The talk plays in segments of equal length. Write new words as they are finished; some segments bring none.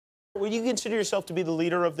Would you consider yourself to be the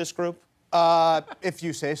leader of this group? If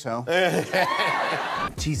you say so.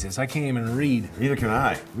 Jesus, I can't even read. Neither can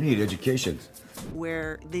I. We need education.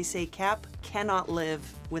 Where they say Cap cannot live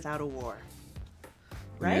without a war.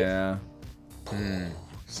 Right? Yeah.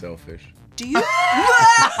 Selfish. Do you?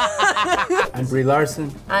 I'm Brie Larson.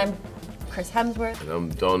 I'm Chris Hemsworth. And I'm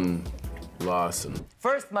Don Larson.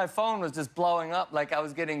 First, my phone was just blowing up like I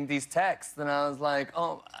was getting these texts, and I was like,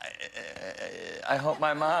 oh, I hope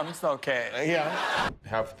my mom's okay. Yeah.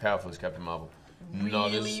 How powerful is Captain Marvel?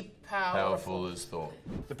 Not as powerful as Thor.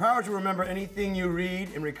 The power to remember anything you read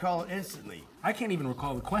and recall it instantly. I can't even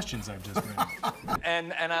recall the questions I've just read.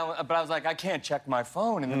 But I was like, I can't check my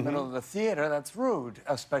phone in the middle of the theater. That's rude,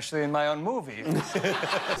 especially in my own movie.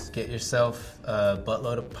 Get yourself a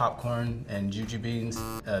buttload of popcorn and juju beans,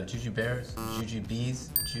 juju bears, juju bees.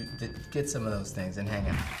 Get some of those things and hang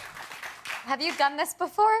out. Have you done this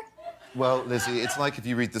before? Well, Lizzie, it's like if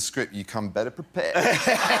you read the script, you come better prepared.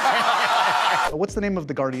 What's the name of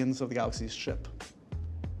the Guardians of the Galaxy's ship?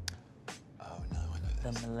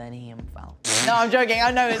 The Millennium Falcon. No, I'm joking. I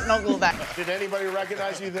know it's not called that. Did anybody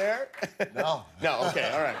recognize you there? No. No, okay,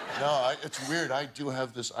 all right. No, it's weird. I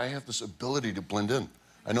have this ability to blend in.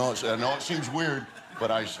 I know it seems weird, but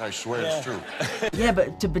I swear it's true. Yeah,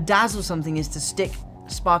 but to bedazzle something is to stick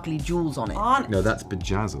sparkly jewels on it. No, that's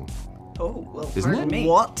bejazzle. Oh, well, Isn't pardon it? me.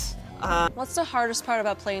 What? What's the hardest part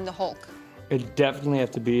about playing the Hulk? It definitely have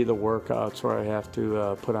to be the workouts where I have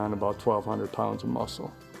to put on about 1,200 pounds of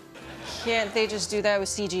muscle. Can't they just do that with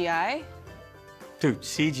CGI? Dude,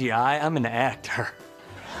 CGI? I'm an actor.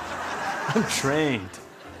 I'm trained.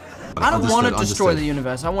 I don't want to destroy the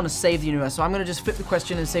universe. I want to save the universe. So I'm going to just flip the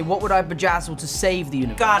question and say, what would I bedazzle to save the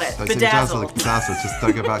universe? Got it. Bedazzle. Bedazzle. Just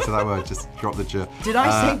don't go back to that word. Just drop the j. Did I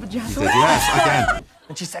say bedazzle? You did, yes, again.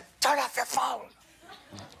 And she said, turn off your phone.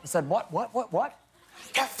 I said, what?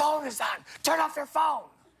 Your phone is on. Turn off your phone.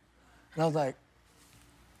 And I was like,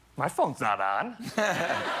 my phone's not on.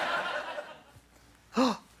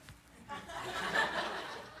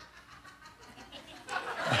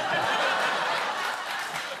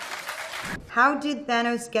 How did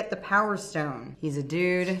Thanos get the Power Stone? He's a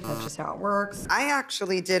dude. That's just how it works. I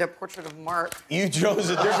actually did a portrait of Mark. You chose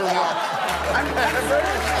a different one. I'm very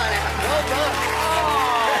well done.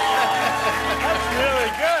 That's really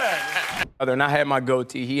good. And I had my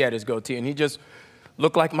goatee, he had his goatee, and he just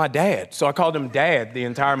looked like my dad. So I called him Dad the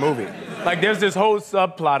entire movie. Like, there's this whole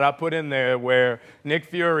subplot I put in there where Nick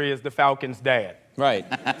Fury is the Falcon's dad. Right.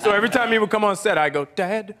 So every time he would come on set, I go,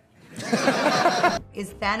 Dad?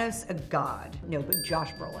 Is Thanos a god? No, but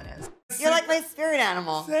Josh Brolin is. You're like my spirit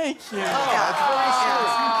animal. Thank you. Oh,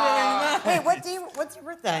 that's very sweet. Wait, what's your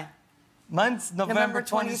birthday? Mine's November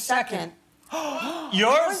 22nd. 22nd.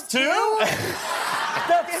 Yours too?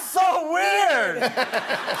 That's so weird.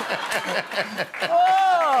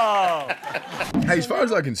 Oh. Hey, as far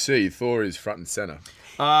as I can see, Thor is front and center.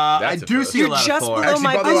 I do see a lot of Thor. Below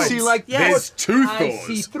my I see like there's two Thors. I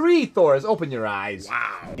see 3 Thors. Open your eyes.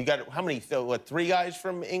 Wow. You got how many? What? 3 guys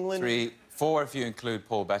from England? 4 if you include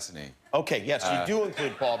Paul Bettany. Okay. Yes, you do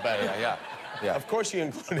include Paul Bettany. Yeah. Of course, you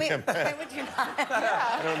include him. Why would you not?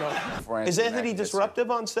 I don't know. Is Anthony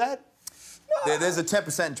disruptive on set? There's a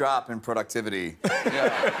 10% drop in productivity when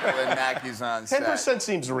Mackey's on set. 10%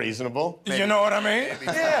 seems reasonable. You know what I mean?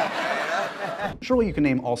 Yeah. Surely you can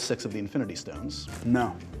name all 6 of the Infinity Stones.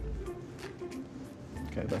 No.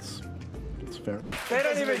 Okay, that's fair. They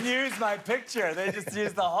don't even use my picture. They just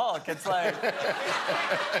use the Hulk. It's like...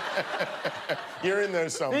 You're in there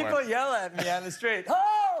somewhere. People yell at me on the street.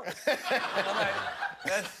 Oh! I'm like,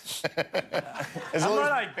 that's... I'm not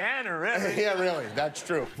like Banner, really. Yeah, really. That's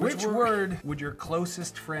true. Which word would your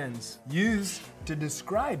closest friends use to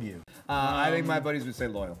describe you? I think my buddies would say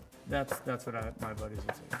loyal. That's what my buddies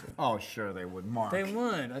would say, too. Oh, sure they would. Mark. They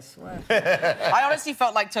would, I swear. I honestly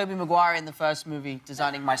felt like Tobey Maguire in the first movie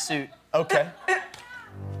designing my suit. Okay.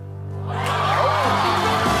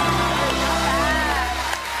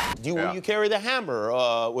 Will you carry the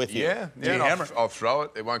hammer with you? Yeah. I'll throw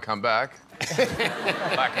it. It won't come back.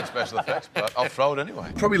 Back in special effects, but I'll throw it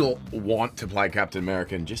anyway. Probably want to play Captain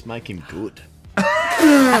America and just make him good.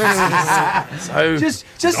 So just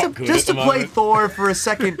to play Thor for a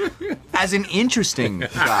second as an interesting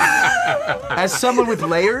guy, as someone with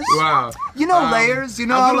layers. Wow. You know layers. You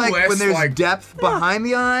know how like when there's depth behind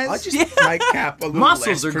the eyes. I just make Cap a little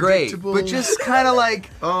Muscles less are great, predictable. but just kind of like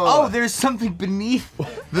there's something beneath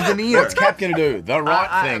the veneer. What's Cap gonna do? The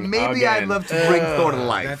right thing. Maybe I'd love to bring Thor to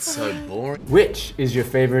life. That's so boring. Which is your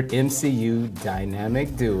favorite MCU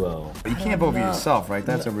dynamic duo? You can't vote for yourself, right?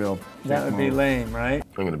 That's a real. That would be lame, right?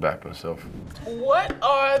 I'm gonna back myself. What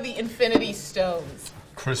are the Infinity Stones?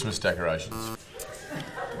 Christmas decorations.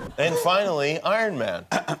 And finally, Iron Man.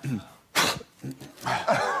 I'm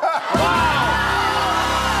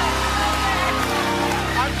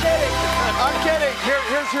kidding.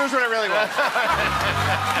 Here's what I really want.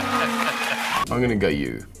 I'm gonna go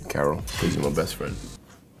you, Carol, because you're my best friend.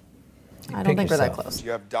 I don't think we're that close.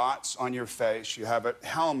 You have dots on your face. You have a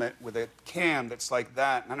helmet with a cam that's like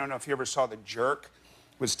that. And I don't know if you ever saw The Jerk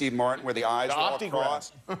with Steve Martin, where the eyes were all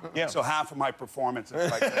crossed. Yeah. So half of my performance is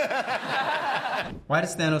like that. Why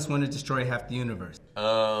does Thanos want to destroy half the universe?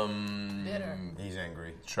 He's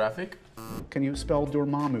angry. Traffic? Can you spell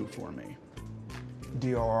Dormammu for me?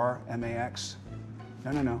 D-O-R-M-A-X.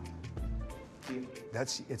 No.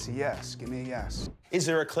 It's a yes. Give me a yes. Is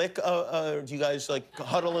there a click? Do you guys like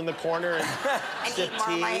huddle in the corner and sip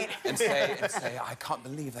tea? And say, I can't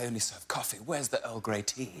believe they only serve coffee. Where's the Earl Grey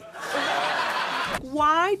tea?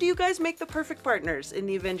 Why do you guys make the perfect partners in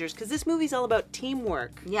the Avengers? Because this movie's all about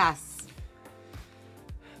teamwork. Yes.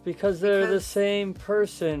 Because they're the same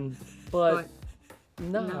person, but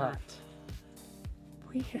not.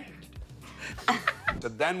 Weird. So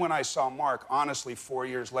then when I saw Mark, honestly, 4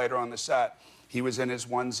 years later on the set, he was in his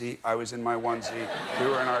onesie, I was in my onesie, we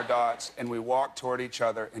were in our dots, and we walked toward each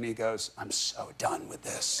other, and he goes, I'm so done with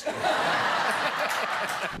this.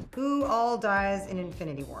 Who all dies in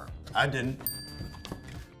Infinity War? I didn't.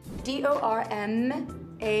 D-O-R-M-A-M-U.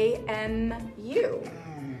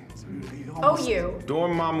 O-U.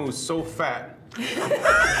 Dormammu's so fat.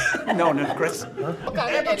 No, Chris. April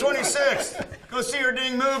 26th. Go see your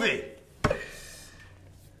ding movie.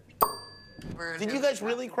 Did you guys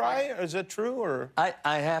really cry? Or is that true? Or I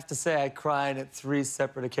have to say I cried at 3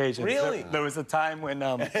 separate occasions. Really? There was a time when